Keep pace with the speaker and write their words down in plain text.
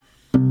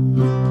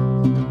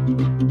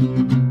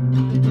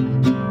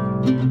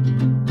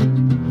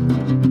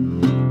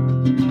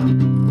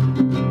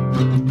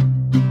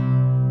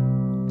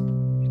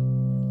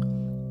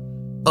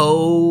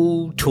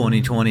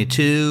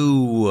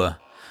2022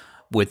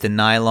 with the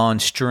nylon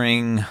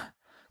string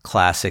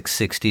classic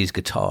 60s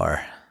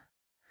guitar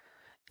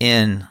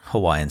in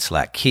Hawaiian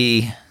slack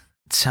key.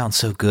 It sounds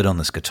so good on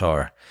this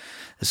guitar.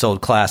 This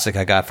old classic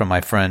I got from my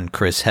friend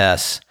Chris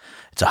Hess.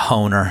 It's a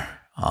Honer.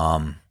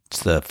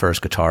 It's the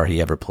first guitar he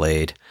ever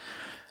played.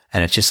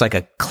 And it's just like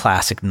a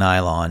classic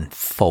nylon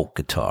folk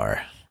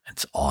guitar.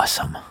 It's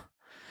awesome.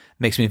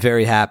 Makes me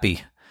very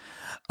happy.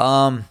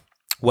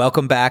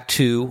 Welcome back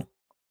to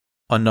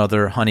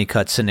another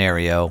Honeycut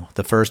scenario,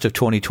 the first of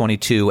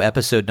 2022,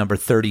 episode number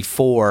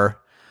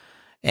 34.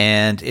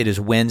 And it is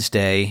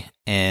Wednesday,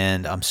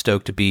 and I'm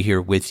stoked to be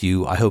here with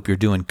you. I hope you're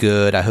doing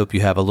good. I hope you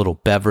have a little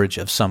beverage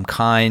of some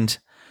kind,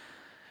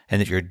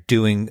 and that you're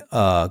doing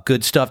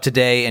good stuff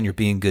today, and you're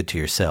being good to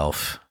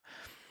yourself.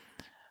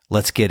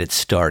 Let's get it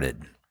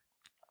started.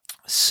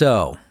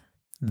 So,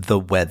 the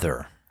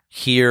weather.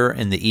 Here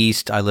in the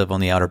east, I live on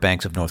the Outer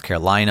Banks of North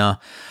Carolina.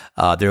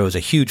 There was a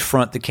huge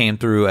front that came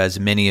through, as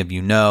many of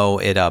you know.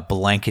 It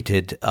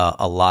blanketed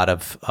a lot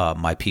of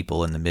my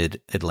people in the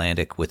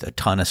mid-Atlantic with a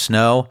ton of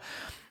snow.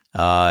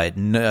 It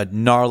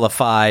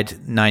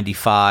gnarlified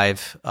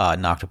 95,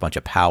 knocked a bunch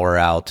of power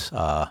out.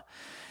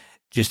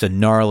 Just a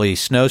gnarly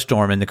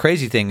snowstorm. And the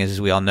crazy thing is,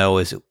 as we all know,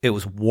 is it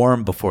was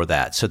warm before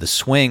that. So the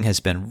swing has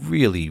been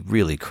really,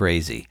 really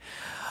crazy.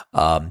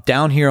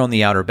 Down here on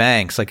the Outer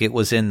Banks, like it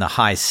was in the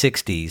high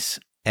 60s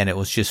and it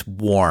was just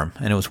warm.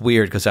 And it was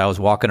weird because I was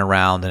walking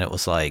around and it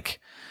was like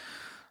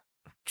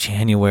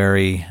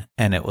January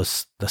and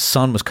the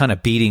sun was kind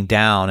of beating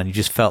down and you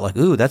just felt like,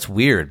 ooh, that's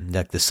weird.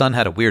 Like the sun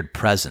had a weird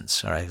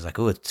presence. All right. It's like,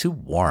 ooh, it's too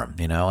warm,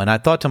 you know? And I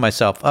thought to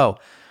myself, oh,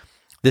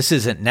 this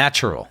isn't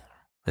natural.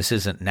 This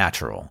isn't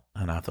natural.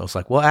 And I was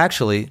like, well,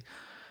 actually,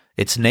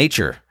 it's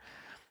nature.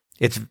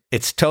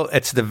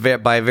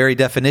 By very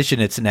definition,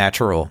 it's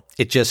natural.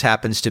 It just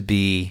happens to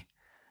be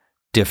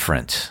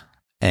different.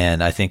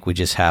 And I think we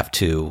just have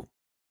to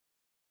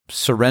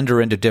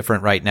surrender into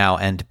different right now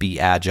and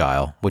be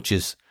agile, which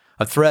is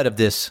a thread of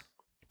this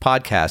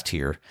podcast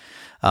here.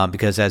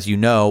 Because as you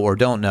know or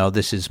don't know,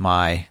 this is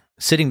my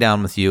sitting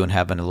down with you and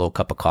having a little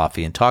cup of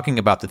coffee and talking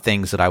about the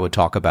things that I would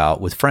talk about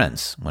with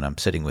friends when I'm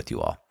sitting with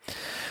you all.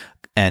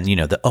 And, you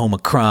know, the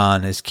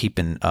Omicron is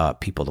keeping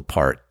people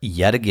apart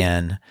yet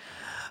again.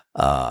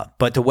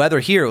 But the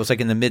weather here, it was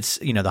like in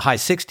the high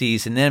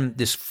 60s, and then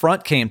this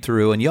front came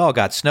through and y'all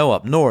got snow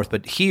up north,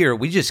 but here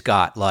we just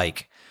got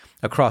like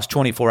across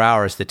 24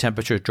 hours, the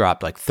temperature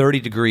dropped like 30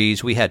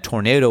 degrees. We had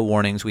tornado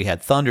warnings. We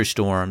had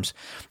thunderstorms.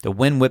 The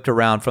wind whipped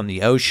around from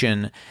the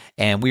ocean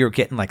and we were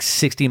getting like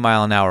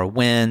 60-mile-an-hour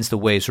winds. The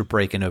waves were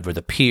breaking over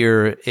the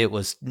pier. It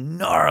was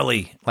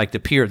gnarly, like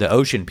the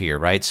ocean pier,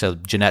 right? So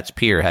Jeanette's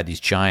Pier had these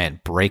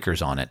giant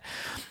breakers on it.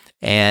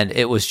 And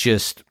it was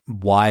just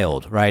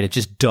wild, right? It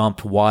just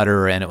dumped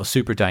water and it was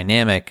super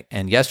dynamic.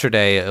 And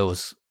yesterday it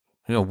was,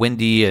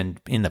 windy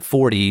and in the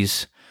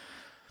 40s.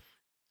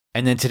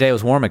 And then today it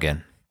was warm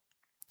again,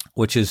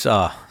 which is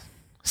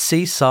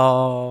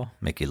seesaw,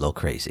 make you a little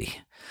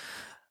crazy.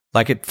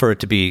 Like it for it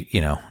to be,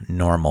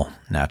 normal,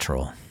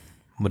 natural,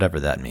 whatever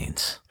that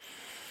means.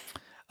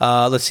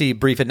 Let's see,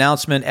 brief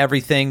announcement.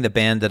 Everything, the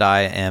band that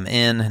I am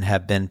in and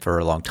have been for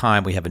a long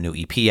time, we have a new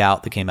EP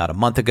out that came out a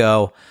month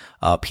ago.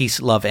 Peace,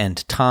 Love,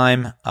 and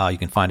Time. You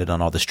can find it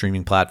on all the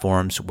streaming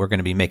platforms. We're going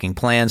to be making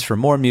plans for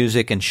more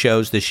music and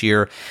shows this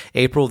year.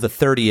 April the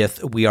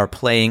 30th, we are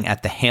playing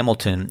at the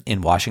Hamilton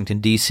in Washington,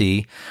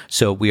 D.C.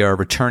 So we are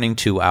returning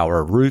to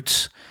our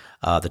roots,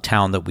 the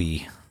town that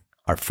we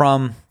are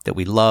from, that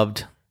we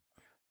loved,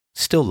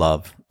 still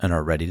love, and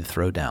are ready to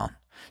throw down.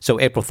 So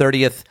April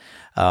 30th,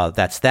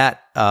 that's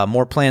that.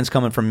 More plans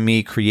coming from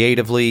me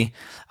creatively.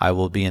 I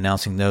will be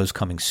announcing those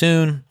coming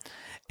soon.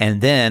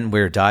 And then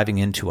we're diving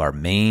into our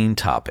main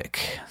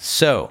topic.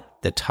 So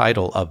the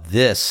title of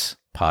this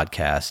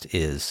podcast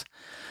is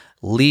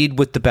Lead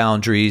with the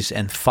Boundaries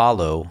and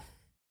Follow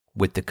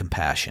with the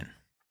Compassion.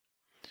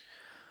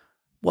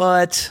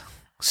 What?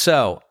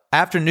 So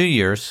after New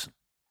Year's,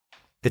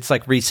 it's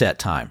like reset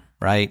time,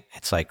 right?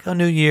 It's like a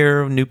new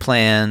year, new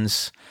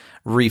plans,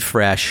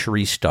 refresh,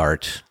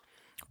 restart,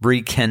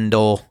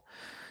 rekindle,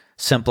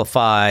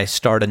 simplify,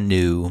 start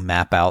anew,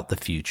 map out the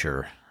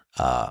future.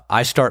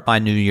 I start my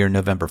new year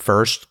November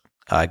 1st.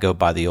 I go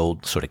by the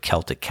old sort of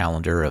Celtic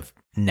calendar of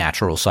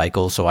natural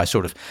cycles. So I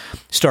sort of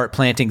start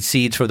planting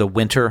seeds for the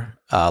winter,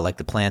 like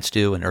the plants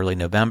do in early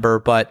November.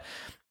 But,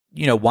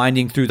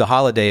 winding through the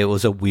holiday, it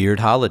was a weird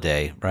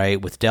holiday, right?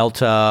 With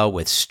Delta,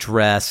 with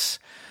stress,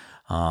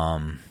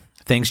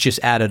 things just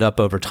added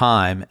up over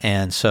time.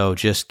 And so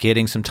just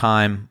getting some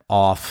time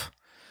off,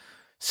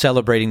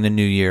 celebrating the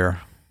new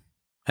year.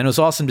 And it was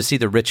awesome to see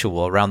the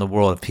ritual around the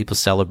world of people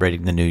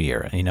celebrating the new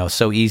year.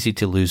 So easy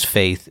to lose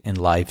faith in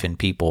life and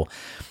people.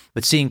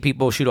 But seeing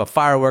people shoot off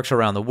fireworks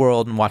around the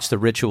world and watch the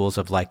rituals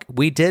of like,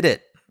 we did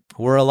it.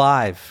 We're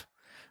alive.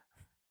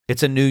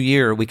 It's a new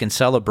year. We can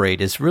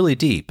celebrate. It's really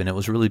deep and it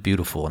was really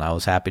beautiful. And I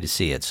was happy to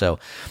see it. So,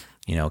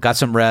 got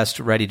some rest,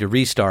 ready to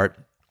restart.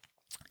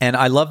 And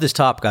I love this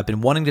topic. I've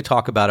been wanting to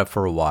talk about it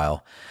for a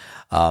while.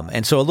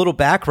 And so a little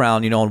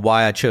background, on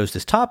why I chose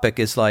this topic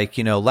is like,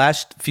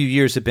 last few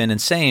years have been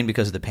insane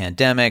because of the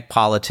pandemic,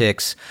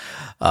 politics.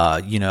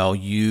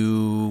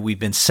 We've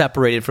been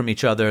separated from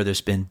each other.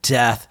 There's been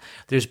death.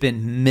 There's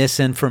been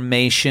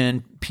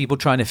misinformation, people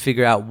trying to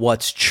figure out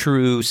what's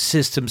true.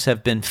 Systems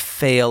have been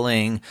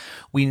failing.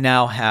 We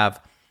now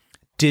have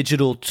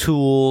digital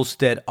tools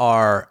that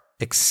are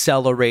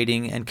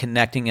accelerating and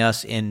connecting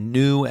us in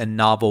new and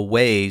novel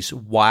ways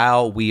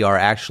while we are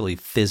actually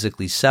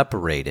physically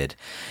separated.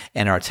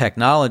 And our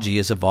technology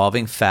is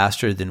evolving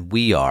faster than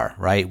we are,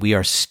 right? We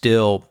are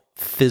still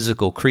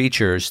physical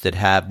creatures that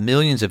have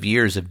millions of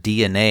years of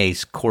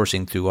DNA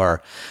coursing through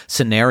our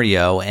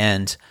scenario.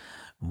 And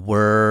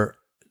we're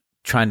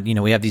trying,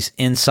 we have these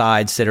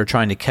insides that are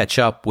trying to catch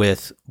up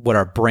with what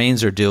our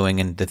brains are doing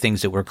and the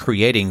things that we're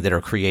creating that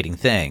are creating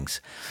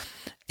things.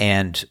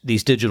 And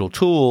these digital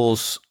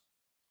tools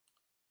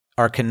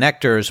are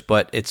connectors,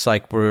 but it's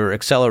like we're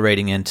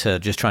accelerating into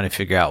just trying to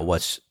figure out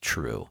what's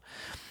true.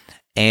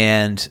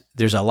 And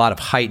there's a lot of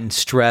heightened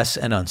stress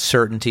and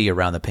uncertainty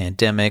around the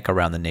pandemic,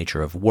 around the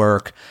nature of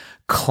work,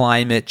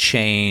 climate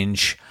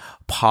change,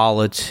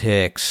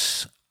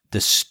 politics,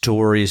 the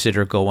stories that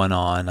are going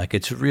on. Like,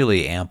 it's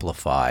really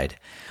amplified.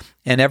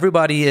 And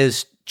everybody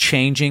is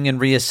changing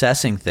and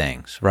reassessing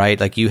things, right?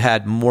 Like, you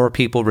had more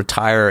people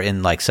retire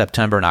in like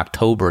September and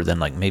October than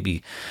like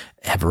maybe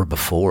ever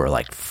before.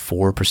 Like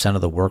 4%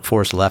 of the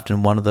workforce left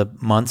in one of the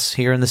months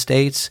here in the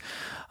States.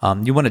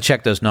 You want to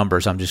check those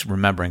numbers. I'm just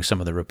remembering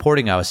some of the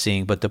reporting I was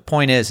seeing. But the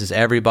point is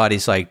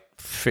everybody's like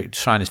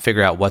trying to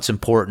figure out what's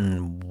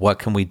important, what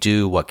can we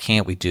do, what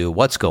can't we do,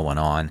 what's going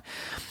on.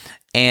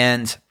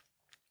 And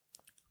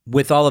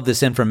with all of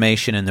this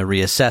information and the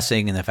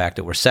reassessing and the fact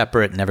that we're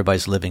separate and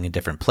everybody's living in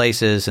different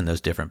places and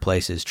those different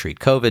places treat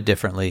COVID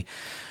differently,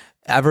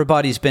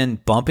 everybody's been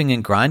bumping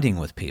and grinding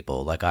with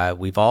people. Like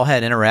we've all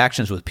had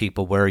interactions with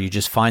people where you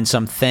just find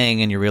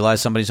something and you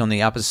realize somebody's on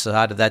the opposite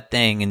side of that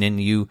thing, and then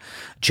you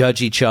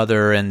judge each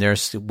other. And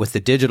there's, with the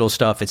digital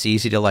stuff, it's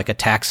easy to like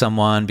attack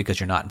someone because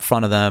you're not in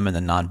front of them, and the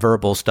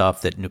nonverbal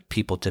stuff that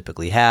people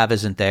typically have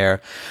isn't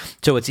there.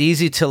 So it's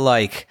easy to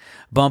like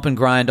bump and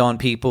grind on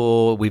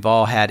people. We've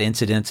all had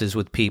incidences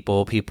with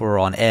people. People are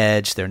on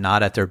edge. They're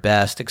not at their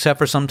best, except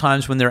for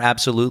sometimes when they're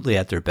absolutely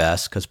at their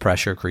best, because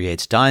pressure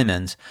creates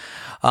diamonds.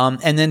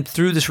 And then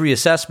through this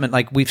reassessment,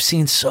 like we've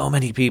seen so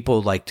many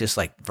people like just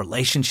like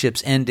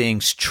relationships ending,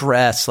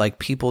 stress, like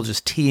people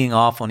just teeing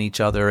off on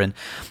each other. And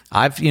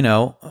I've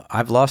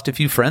lost a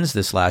few friends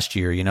this last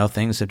year.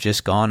 Things have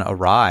just gone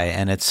awry,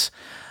 and it's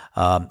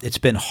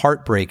been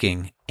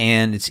heartbreaking,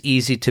 and it's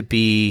easy to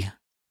be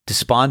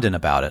despondent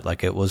about it.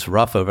 Like, it was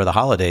rough over the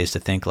holidays to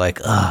think like,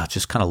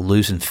 just kind of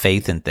losing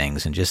faith in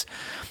things and just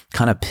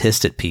kind of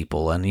pissed at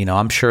people. And,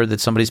 I'm sure that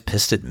somebody's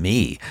pissed at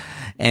me.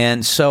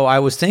 And so I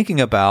was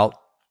thinking about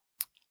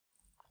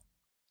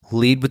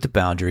lead with the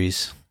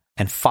boundaries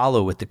and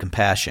follow with the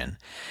compassion.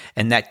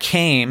 And that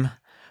came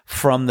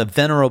from the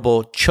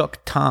venerable Chuk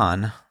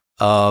Tan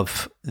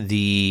of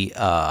the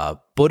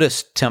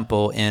Buddhist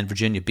temple in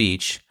Virginia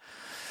Beach,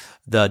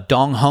 the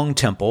Dong Hung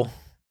Temple.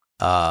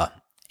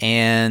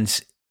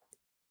 And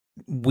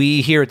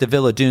we here at the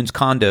Villa Dunes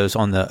condos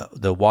on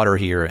the water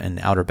here in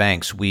Outer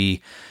Banks,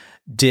 we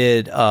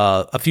did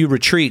a few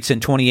retreats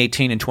in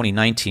 2018 and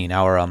 2019.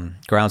 Our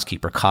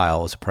groundskeeper,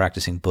 Kyle, is a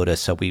practicing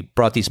Buddhist. So we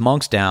brought these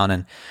monks down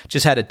and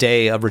just had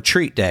a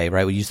retreat day,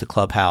 right? We used the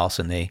clubhouse,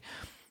 and they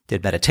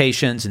did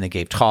meditations and they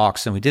gave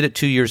talks, and we did it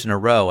 2 years in a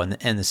row.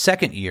 And the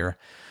second year,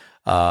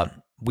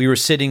 we were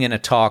sitting in a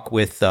talk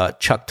with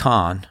Chuk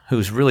Tan,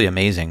 who's really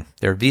amazing.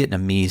 They're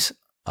Vietnamese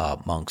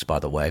monks, by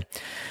the way.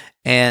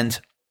 And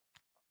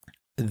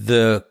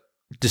the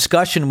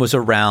discussion was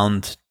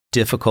around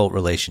difficult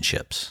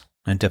relationships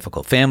and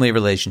difficult family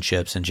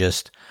relationships, and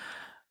just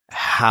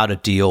how to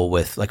deal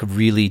with like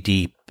really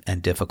deep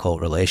and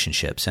difficult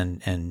relationships.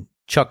 And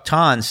Chuk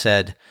Tan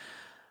said,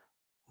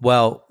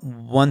 well,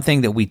 one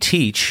thing that we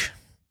teach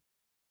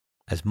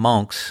as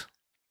monks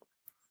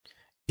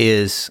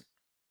is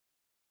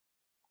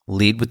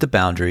lead with the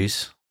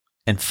boundaries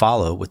and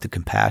follow with the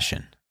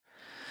compassion.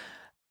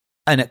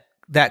 And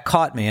that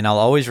caught me, and I'll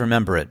always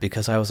remember it,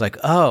 because I was like,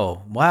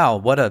 oh, wow,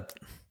 what a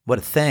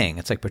thing.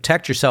 It's like,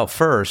 protect yourself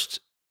first,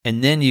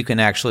 and then you can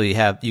actually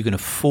you can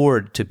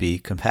afford to be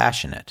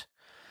compassionate.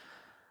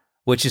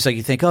 Which is like,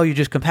 you think, oh, you're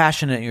just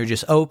compassionate and you're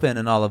just open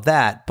and all of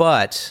that.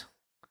 But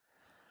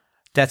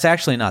that's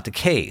actually not the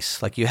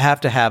case. Like, you have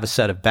to have a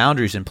set of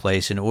boundaries in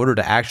place in order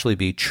to actually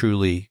be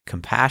truly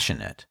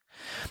compassionate.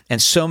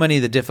 And so many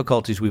of the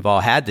difficulties we've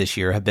all had this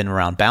year have been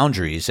around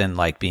boundaries and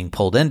like being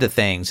pulled into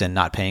things and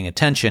not paying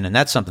attention. And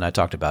that's something I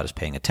talked about, is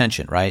paying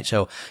attention, right?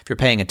 So if you're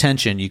paying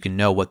attention, you can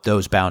know what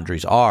those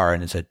boundaries are,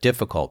 and it's a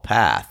difficult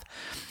path.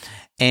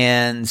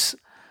 And,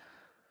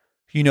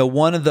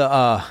 one of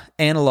the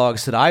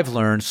analogs that I've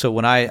learned, so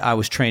when I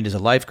was trained as a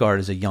lifeguard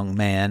as a young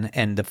man,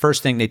 and the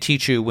first thing they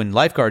teach you when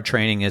lifeguard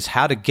training is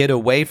how to get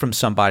away from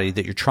somebody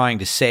that you're trying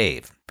to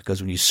save.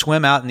 Because when you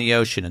swim out in the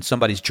ocean and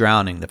somebody's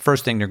drowning, the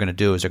first thing they're going to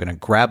do is they're going to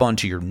grab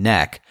onto your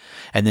neck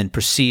and then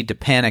proceed to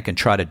panic and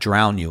try to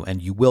drown you,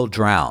 and you will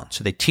drown.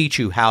 So they teach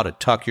you how to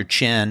tuck your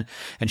chin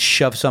and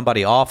shove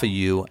somebody off of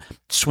you,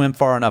 swim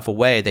far enough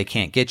away they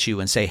can't get you,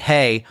 and say,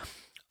 hey,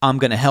 I'm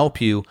going to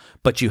help you,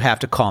 but you have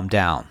to calm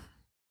down.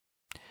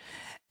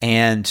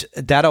 And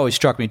that always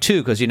struck me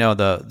too, because,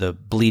 the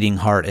bleeding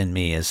heart in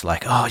me is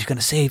like, oh, you're going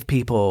to save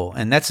people.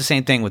 And that's the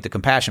same thing with the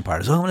compassion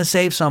part. Is, oh, I want to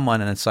save someone.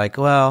 And it's like,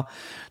 well,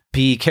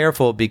 be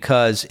careful,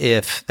 because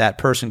if that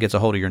person gets a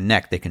hold of your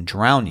neck, they can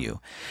drown you.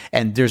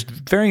 And there's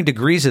varying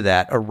degrees of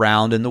that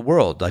around in the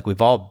world. Like,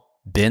 we've all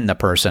been the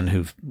person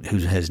who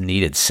has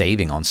needed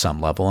saving on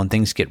some level, and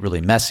things get really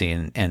messy.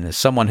 And as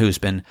someone who's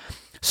been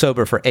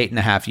sober for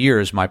 8.5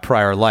 years, my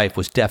prior life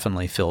was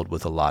definitely filled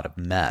with a lot of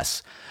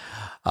mess.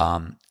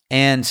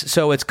 And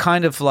so it's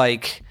kind of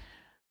like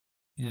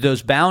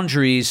those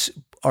boundaries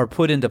are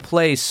put into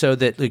place so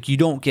that, like, you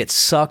don't get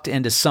sucked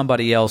into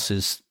somebody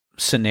else's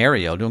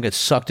scenario. Don't get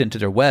sucked into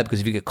their web, because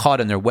if you get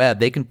caught in their web,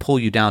 they can pull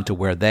you down to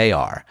where they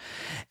are.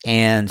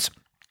 And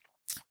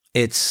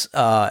it's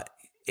the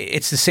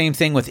same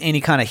thing with any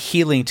kind of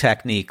healing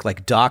technique,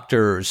 like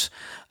doctors,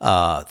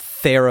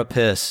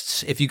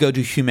 therapists. If you go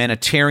do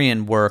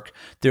humanitarian work,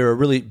 there are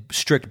really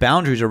strict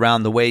boundaries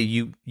around the way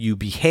you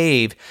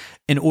behave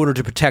in order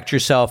to protect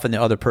yourself and the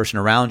other person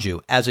around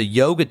you. As a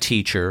yoga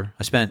teacher,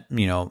 I spent,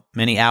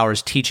 many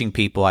hours teaching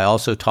people. I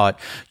also taught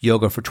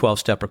yoga for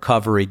 12-step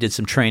recovery, did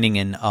some training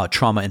in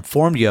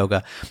trauma-informed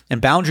yoga, and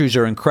boundaries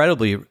are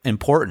incredibly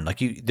important.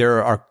 Like,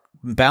 there are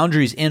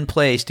boundaries in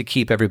place to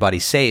keep everybody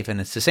safe. And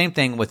it's the same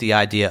thing with the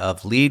idea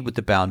of lead with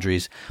the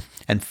boundaries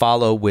and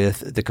follow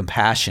with the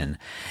compassion.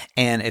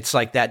 And it's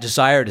like that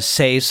desire to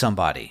save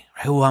somebody.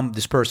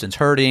 This person's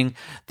hurting.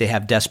 They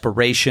have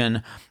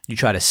desperation. You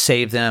try to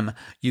save them.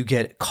 You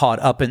get caught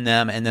up in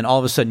them. And then all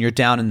of a sudden you're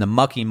down in the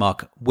mucky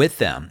muck with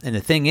them. And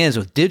the thing is,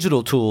 with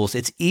digital tools,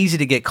 it's easy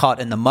to get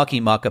caught in the mucky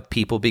muck of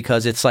people,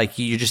 because it's like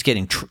you're just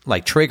getting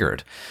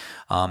triggered.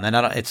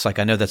 It's like,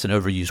 I know that's an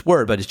overused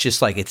word, but it's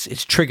just like it's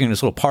triggering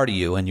this little part of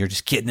you, and you're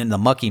just getting in the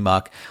mucky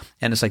muck.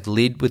 And it's like,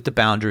 lead with the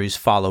boundaries,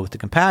 follow with the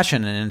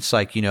compassion. And it's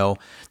like,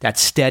 that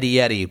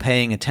steady Eddie,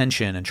 paying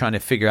attention and trying to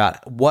figure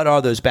out what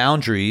are those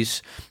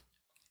boundaries,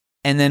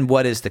 and then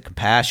what is the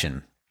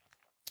compassion.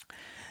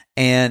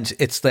 And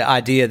it's the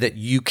idea that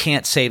you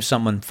can't save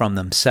someone from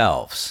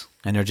themselves.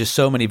 And there are just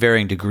so many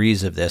varying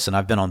degrees of this, and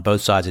I've been on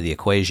both sides of the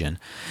equation.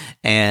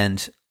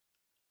 And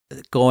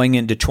going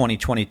into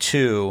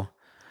 2022,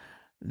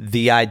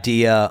 the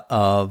idea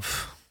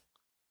of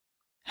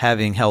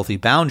having healthy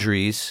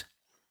boundaries,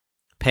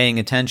 paying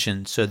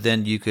attention, so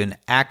then you can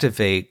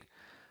activate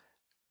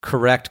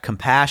correct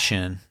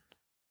compassion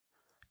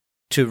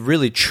to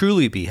really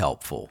truly be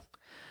helpful,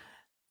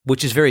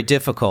 which is very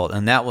difficult.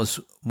 And that was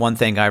one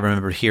thing I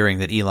remember hearing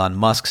that Elon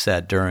Musk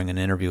said during an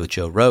interview with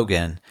Joe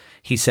Rogan.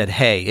 He said,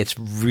 hey, it's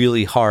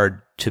really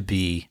hard to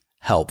be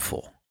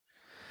helpful.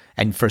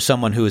 And for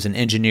someone who is an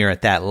engineer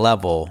at that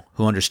level,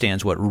 who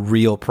understands what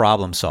real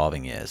problem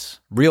solving is,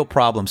 real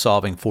problem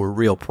solving for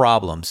real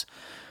problems,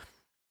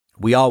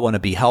 we all want to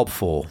be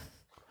helpful,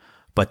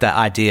 but the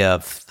idea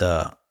of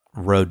the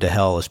road to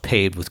hell is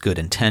paved with good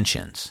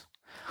intentions.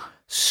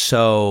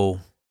 So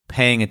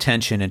paying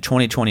attention in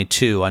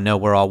 2022, I know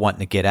we're all wanting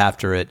to get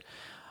after it.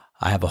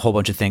 I have a whole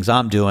bunch of things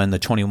I'm doing. The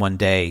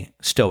 21-day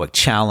Stoic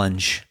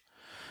Challenge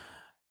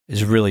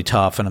is really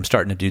tough, and I'm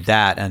starting to do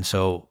that. And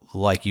so,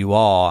 like you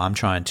all, I'm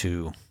trying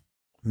to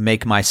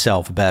make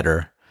myself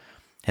better.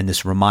 And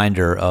this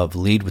reminder of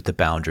lead with the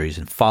boundaries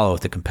and follow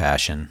with the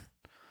compassion,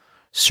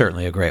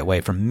 certainly a great way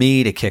for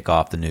me to kick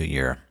off the new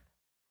year.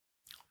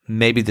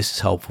 Maybe this is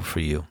helpful for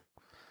you.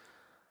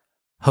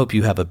 Hope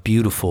you have a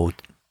beautiful,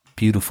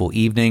 beautiful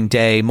evening,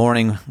 day,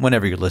 morning,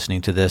 whenever you're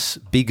listening to this.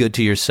 Be good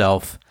to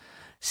yourself.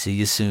 See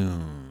you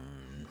soon.